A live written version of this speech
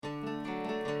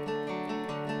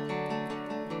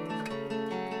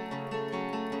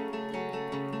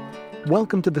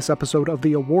Welcome to this episode of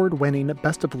the award-winning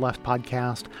Best of the Left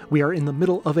podcast. We are in the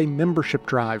middle of a membership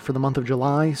drive for the month of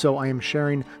July, so I am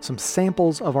sharing some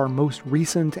samples of our most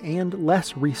recent and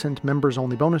less recent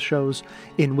members-only bonus shows,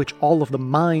 in which all of the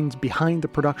minds behind the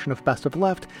production of Best of the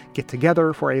Left get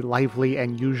together for a lively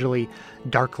and usually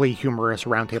darkly humorous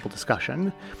roundtable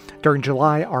discussion. During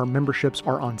July, our memberships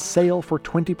are on sale for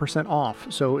 20% off,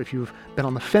 so if you've been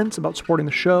on the fence about supporting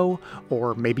the show,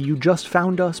 or maybe you just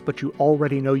found us but you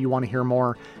already know you want to hear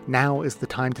more, now is the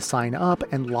time to sign up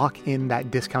and lock in that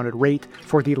discounted rate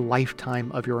for the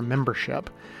lifetime of your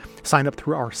membership. Sign up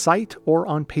through our site or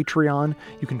on Patreon.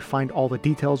 You can find all the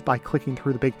details by clicking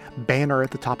through the big banner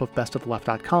at the top of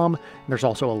bestoftheleft.com, and there's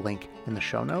also a link in the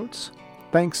show notes.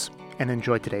 Thanks, and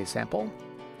enjoy today's sample.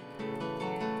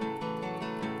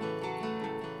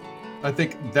 I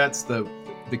think that's the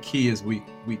key is we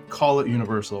call it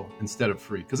universal instead of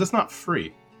free, because it's not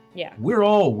free. Yeah. We're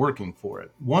all working for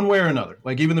it one way or another.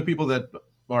 Like even the people that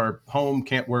are home,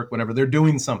 can't work, whatever, they're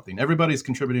doing something. Everybody's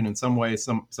contributing in some way,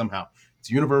 somehow. It's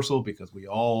universal because we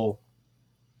all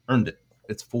earned it.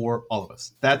 It's for all of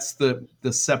us. That's the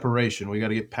separation. We got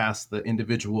to get past the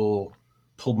individual,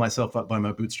 pulled myself up by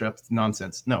my bootstraps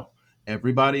nonsense. No,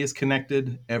 everybody is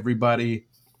connected. Everybody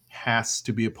has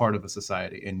to be a part of a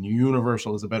society, and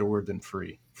universal is a better word than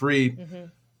free. Free,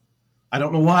 I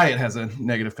don't know why it has a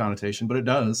negative connotation, but it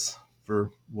does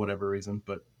for whatever reason.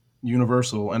 But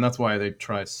universal, and that's why they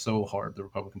try so hard, the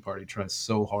Republican Party tries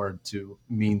so hard to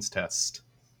means test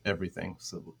everything.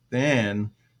 So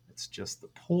then it's just the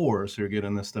poor who are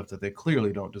getting this stuff that they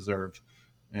clearly don't deserve.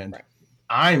 And right.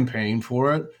 I'm paying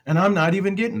for it, and I'm not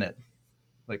even getting it.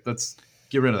 Like, let's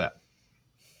get rid of that.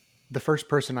 The first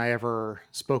person I ever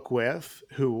spoke with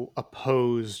who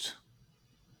opposed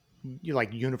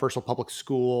like universal public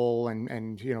school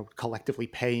and collectively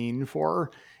paying for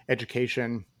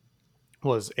education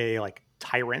was a like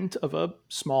tyrant of a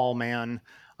small man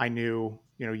I knew,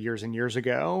 years and years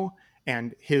ago.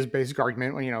 And his basic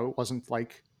argument, it wasn't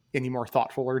like any more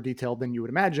thoughtful or detailed than you would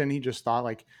imagine. He just thought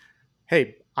like,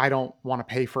 hey, I don't want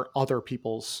to pay for other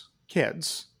people's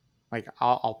kids. Like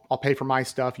I'll pay for my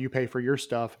stuff, you pay for your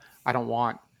stuff. I don't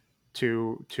want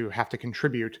to have to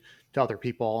contribute to other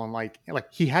people. And like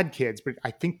he had kids, but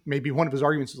I think maybe one of his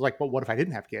arguments is like, well, what if I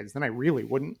didn't have kids? Then I really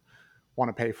wouldn't want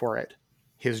to pay for it.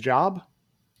 His job,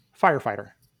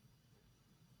 firefighter.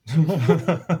 Are you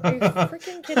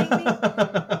freaking kidding me?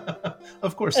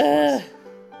 Of course it was.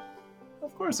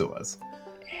 Of course it was.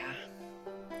 Yeah.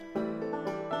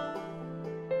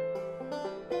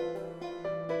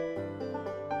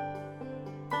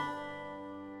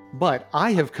 But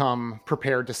I have come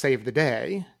prepared to save the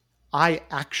day. I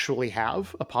actually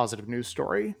have a positive news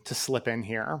story to slip in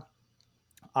here.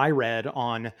 I read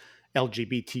on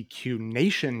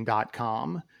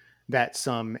LGBTQnation.com that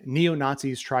some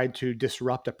neo-Nazis tried to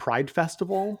disrupt a pride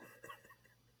festival.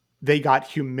 They got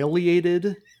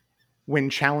humiliated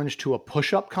when challenged to a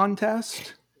push-up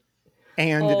contest.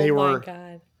 And they were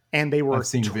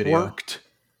twerked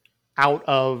out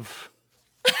of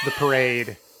the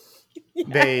parade.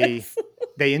 Yes.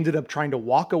 They ended up trying to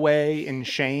walk away in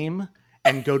shame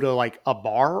and go to like a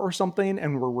bar or something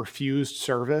and were refused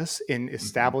service in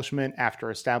establishment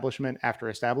after establishment after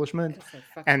establishment,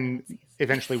 and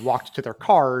eventually walked to their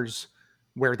cars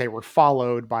where they were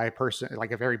followed by a person,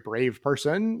 like a very brave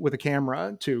person with a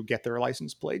camera, to get their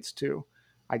license plates to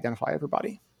identify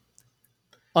everybody.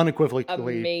 Unequivocally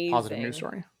Amazing. Positive news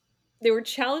story. They were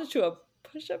challenged to a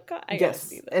push-up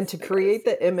yes, and to create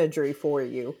the imagery for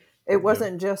you. It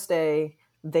wasn't just they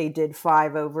did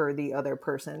 5 over the other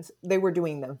persons. They were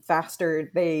doing them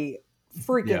faster. They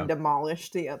freaking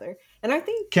demolished the other. And I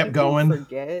think kept going.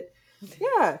 They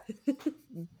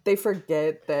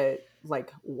forget that,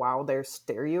 like, while there's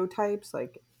stereotypes,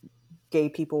 like gay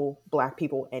people, black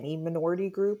people, any minority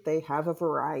group, they have a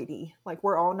variety. Like,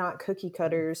 we're all not cookie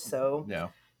cutters. So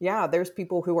yeah, there's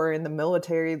people who are in the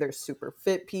military. There's super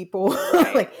fit people.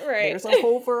 There's a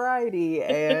whole variety.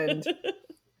 And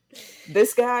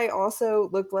this guy also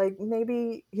looked like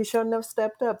maybe he shouldn't have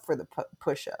stepped up for the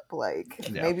push-up.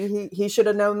 Maybe he should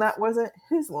have known that wasn't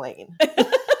his lane.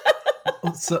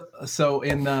 So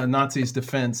in Nazi's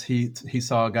defense, he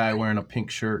saw a guy wearing a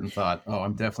pink shirt and thought, "Oh,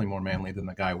 I'm definitely more manly than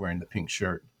the guy wearing the pink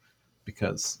shirt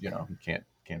because he can't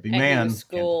be man." He was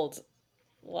schooled.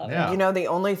 Love it. The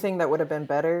only thing that would have been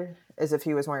better is if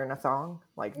he was wearing a thong.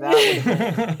 Like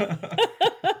that.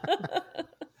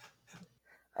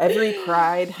 Every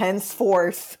pride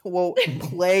henceforth will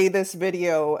play this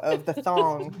video of the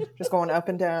thong just going up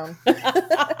and down.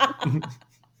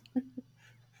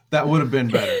 That would have been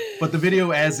better. But the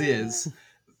video as is,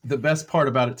 the best part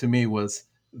about it to me was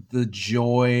the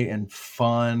joy and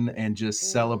fun and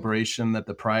just celebration that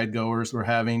the Pride goers were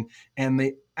having, and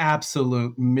the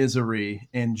absolute misery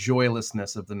and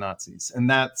joylessness of the Nazis. And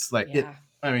that's like it.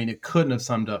 I mean, it couldn't have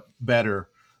summed up better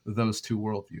those two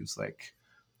worldviews. Like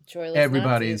joyless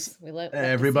everybody's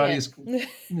Nazis.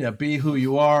 Yeah, be who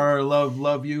you are,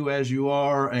 love you as you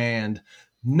are, and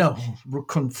no,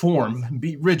 conform,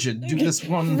 be rigid, do this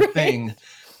one thing.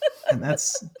 And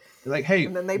that's like, hey,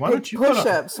 and then they pick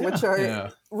push-ups, which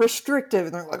are restrictive,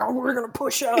 and they're like, oh, we're gonna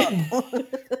push up.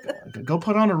 Go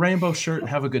put on a rainbow shirt and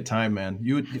have a good time, man.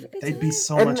 They'd be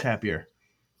so much happier.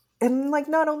 And like,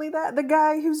 not only that, the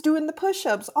guy who's doing the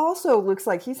push-ups also looks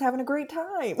like he's having a great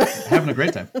time. Having a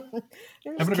great time.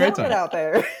 Having a great time out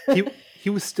there. He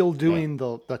was still doing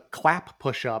the clap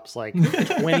push-ups like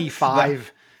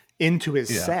 25 into his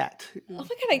set. Oh my god,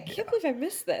 I can't believe I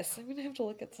missed this. I'm gonna have to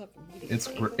look at something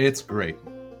immediately. It's great.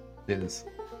 It is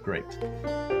great.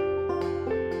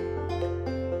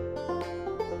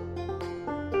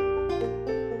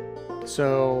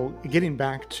 So, getting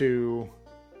back to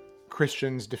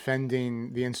Christians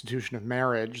defending the institution of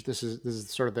marriage, this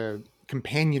is sort of the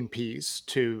companion piece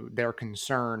to their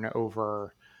concern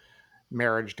over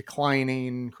marriage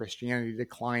declining, Christianity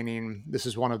declining. This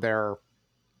is one of their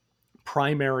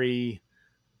primary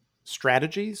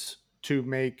strategies to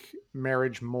make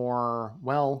marriage more,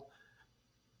 well,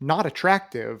 not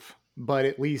attractive, but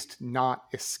at least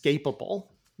not escapable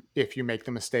if you make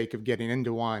the mistake of getting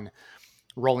into one.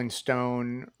 Rolling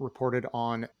Stone reported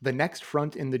on the next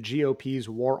front in the GOP's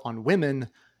war on women,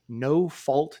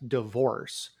 no-fault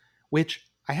divorce, which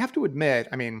I have to admit,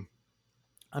 I mean,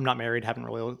 I'm not married, haven't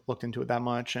really looked into it that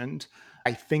much, and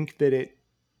I think that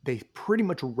they pretty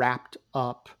much wrapped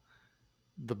up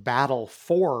the battle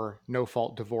for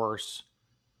no-fault divorce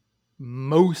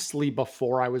mostly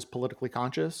before I was politically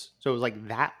conscious. So it was like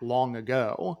that long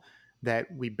ago that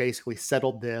we basically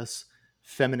settled this.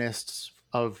 Feminists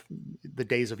of the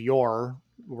days of yore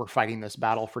were fighting this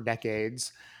battle for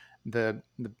decades. The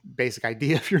basic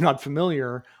idea, if you're not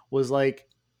familiar, was like,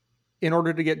 in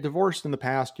order to get divorced in the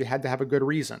past, you had to have a good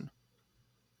reason.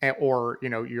 Or,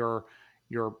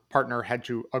 your partner had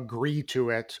to agree to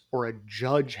it, or a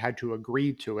judge had to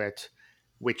agree to it,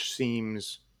 which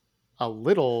seems a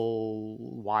little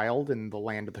wild in the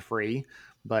land of the free,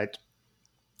 but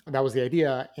that was the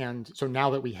idea. And so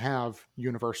now that we have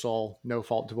universal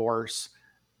no-fault divorce,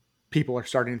 people are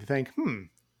starting to think,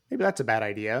 maybe that's a bad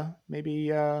idea.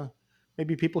 Maybe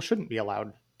people shouldn't be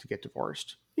allowed to get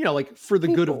divorced. Like for the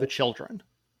good of the children.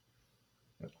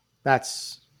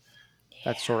 That's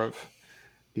sort of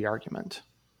the argument.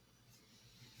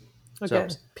 Okay,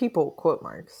 so, people, quote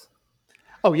marks.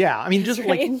 Oh yeah, I mean, just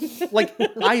like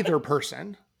either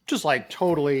person, just like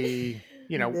totally,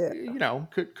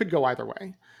 could go either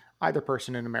way. Either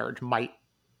person in a marriage might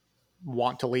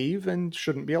want to leave and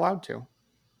shouldn't be allowed to.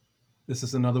 This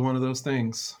is another one of those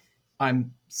things.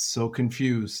 I'm so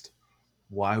confused.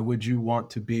 Why would you want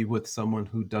to be with someone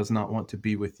who does not want to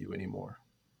be with you anymore?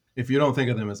 If you don't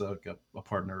think of them as a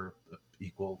partner,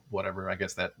 equal, whatever, I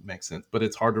guess that makes sense. But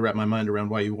it's hard to wrap my mind around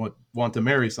why you want to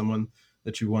marry someone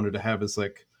that you wanted to have as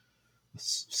like a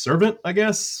servant, I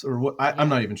guess, or what? I'm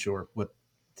not even sure what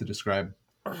to describe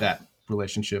that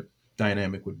relationship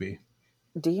dynamic would be.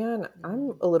 Dion,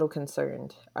 I'm a little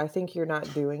concerned. I think you're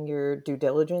not doing your due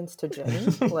diligence to Jenny.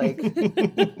 Like,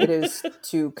 it is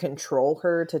to control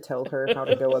her, to tell her how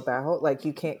to go about. Like,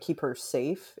 you can't keep her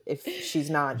safe if she's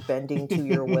not bending to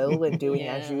your will and doing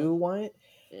as you want.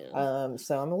 Yeah.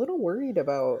 So I'm a little worried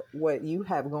about what you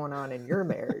have going on in your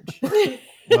marriage.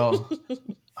 Well,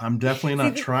 I'm definitely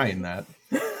not trying that.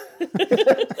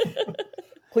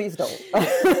 Please don't.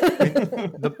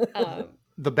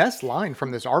 The best line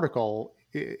from this article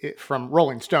from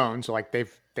Rolling Stone, so like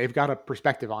they've got a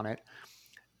perspective on it,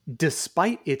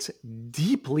 despite its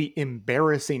deeply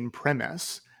embarrassing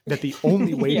premise that the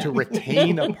only way to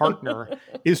retain a partner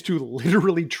is to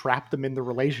literally trap them in the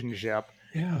relationship.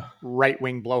 Yeah.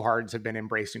 Right-wing blowhards have been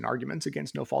embracing arguments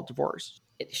against no-fault divorce.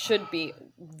 It should be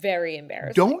very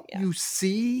embarrassing. Don't you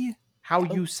see how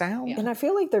you sound? Yeah. And I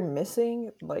feel like they're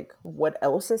missing like what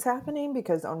else is happening,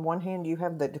 because on one hand you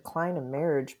have the decline of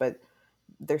marriage, but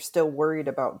they're still worried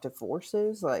about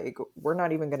divorces. Like, we're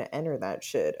not even going to enter that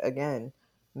shit again.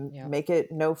 Make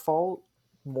it no fault.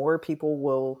 More people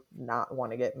will not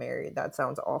want to get married. That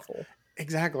sounds awful.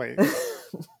 Exactly.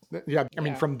 Yeah. I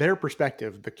mean, from their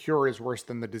perspective, the cure is worse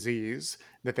than the disease,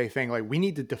 that they think like, we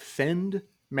need to defend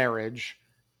marriage.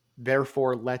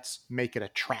 Therefore, let's make it a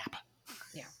trap.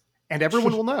 Yeah. And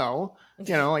everyone will know,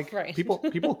 like right.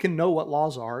 people can know what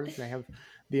laws are. They have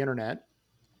the internet.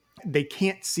 They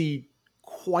can't see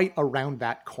quite around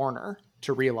that corner.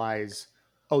 to realize,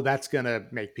 oh, that's going to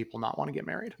make people not want to get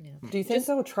married. Yeah. Do you think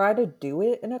they'll try to do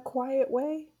it in a quiet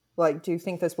way? Like, do you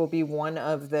think this will be one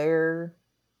of their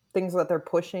things that they're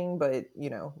pushing, but, you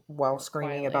know, while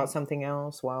screaming Quietly. about something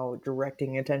else, while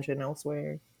directing attention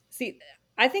elsewhere? See,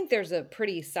 I think there's a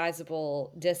pretty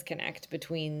sizable disconnect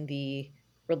between the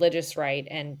religious right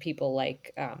and people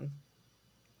like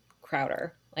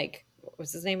Crowder. Like, what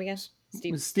was his name again?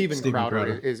 Stephen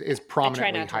Crowder is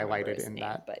prominently highlighted in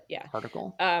that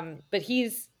article. But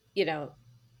he's, you know,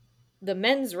 the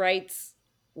men's rights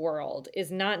world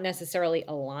is not necessarily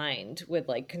aligned with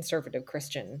like conservative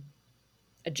Christian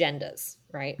agendas,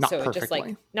 right? Not so perfectly. It just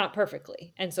like not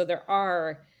perfectly. And so there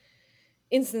are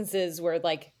instances where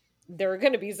like there are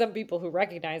going to be some people who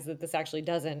recognize that this actually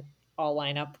doesn't all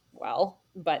line up well,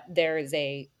 but there is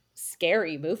a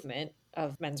scary movement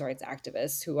of men's rights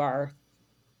activists who are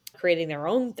creating their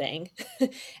own thing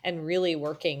and really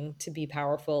working to be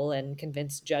powerful and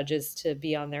convince judges to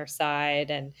be on their side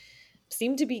and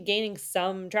seem to be gaining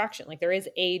some traction. Like there is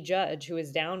a judge who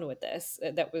is down with this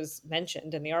that was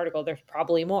mentioned in the article. There's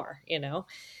probably more, you know,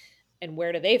 and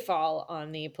where do they fall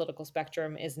on the political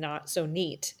spectrum is not so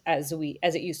neat as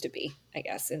it used to be, I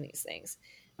guess, in these things.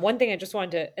 One thing I just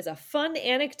wanted to, as a fun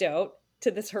anecdote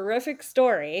to this horrific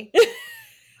story,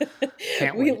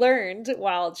 we learned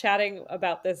while chatting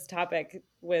about this topic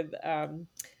with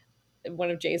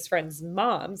one of Jay's friend's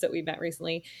moms that we met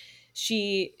recently.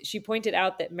 She pointed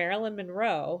out that Marilyn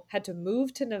Monroe had to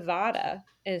move to Nevada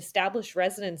and establish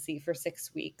residency for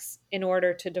 6 weeks in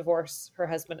order to divorce her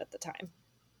husband at the time.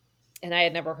 And I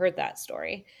had never heard that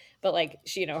story. But like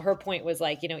she, you know, her point was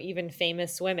like, you know, even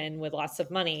famous women with lots of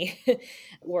money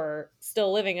were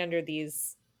still living under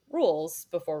these rules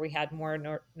before we had more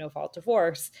no-fault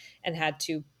divorce and had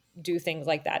to do things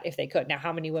like that if they could. Now,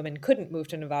 how many women couldn't move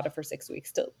to Nevada for 6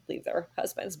 weeks to leave their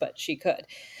husbands? But she could.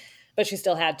 But she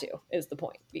still had to, is the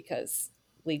point, because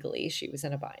legally she was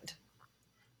in a bind.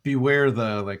 Beware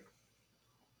the like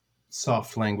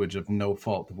soft language of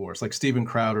no-fault divorce. Like Stephen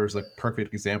Crowder is a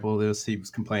perfect example of this. He was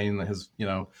complaining that his, you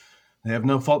know, they have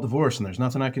no-fault divorce and there's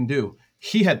nothing I can do.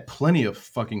 He had plenty of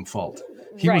fucking fault.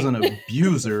 He was an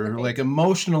abuser, like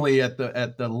emotionally at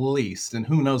the least, and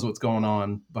who knows what's going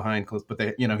on behind closed. But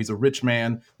they, you know, he's a rich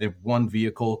man. They have one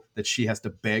vehicle that she has to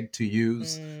beg to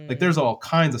use. Like there's all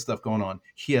kinds of stuff going on.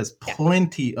 He has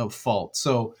plenty of fault.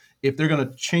 So if they're going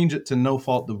to change it to no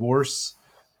fault divorce,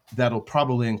 that'll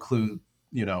probably include,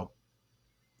 you know,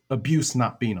 abuse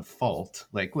not being a fault.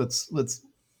 Like let's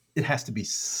it has to be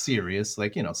serious.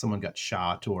 Like, you know, someone got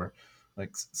shot or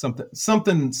like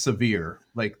something severe.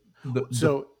 Like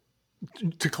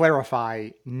to clarify,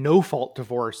 no fault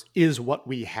divorce is what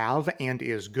we have and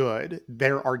is good.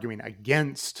 They're arguing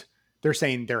against. They're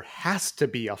saying there has to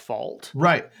be a fault,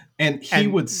 right? And he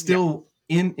would still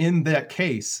in that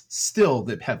case still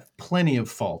that have plenty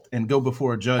of fault and go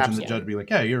before a judge. Absolutely. And the judge be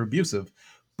like, "Yeah, you're abusive,"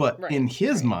 but in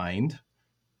his mind,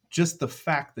 just the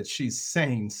fact that she's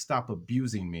saying "stop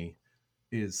abusing me"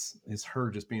 is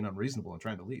her just being unreasonable and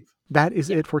trying to leave. That is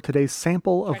it for today's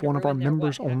sample of one of our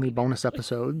members-only bonus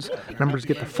episodes. Members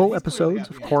get the full episodes,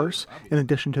 of course, in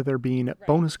addition to there being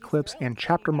bonus clips and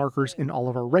chapter markers in all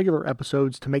of our regular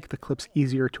episodes to make the clips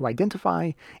easier to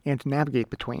identify and navigate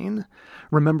between.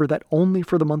 Remember that only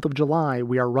for the month of July,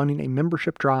 we are running a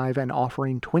membership drive and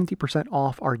offering 20%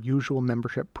 off our usual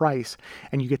membership price,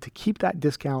 and you get to keep that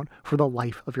discount for the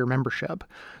life of your membership.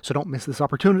 So don't miss this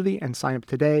opportunity and sign up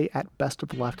today at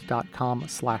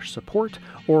bestofleft.com/support,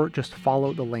 or just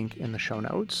follow the link in the show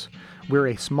notes. We're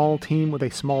a small team with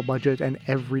a small budget, and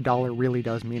every dollar really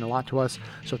does mean a lot to us.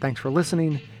 So thanks for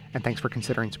listening, and thanks for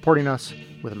considering supporting us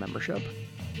with a membership.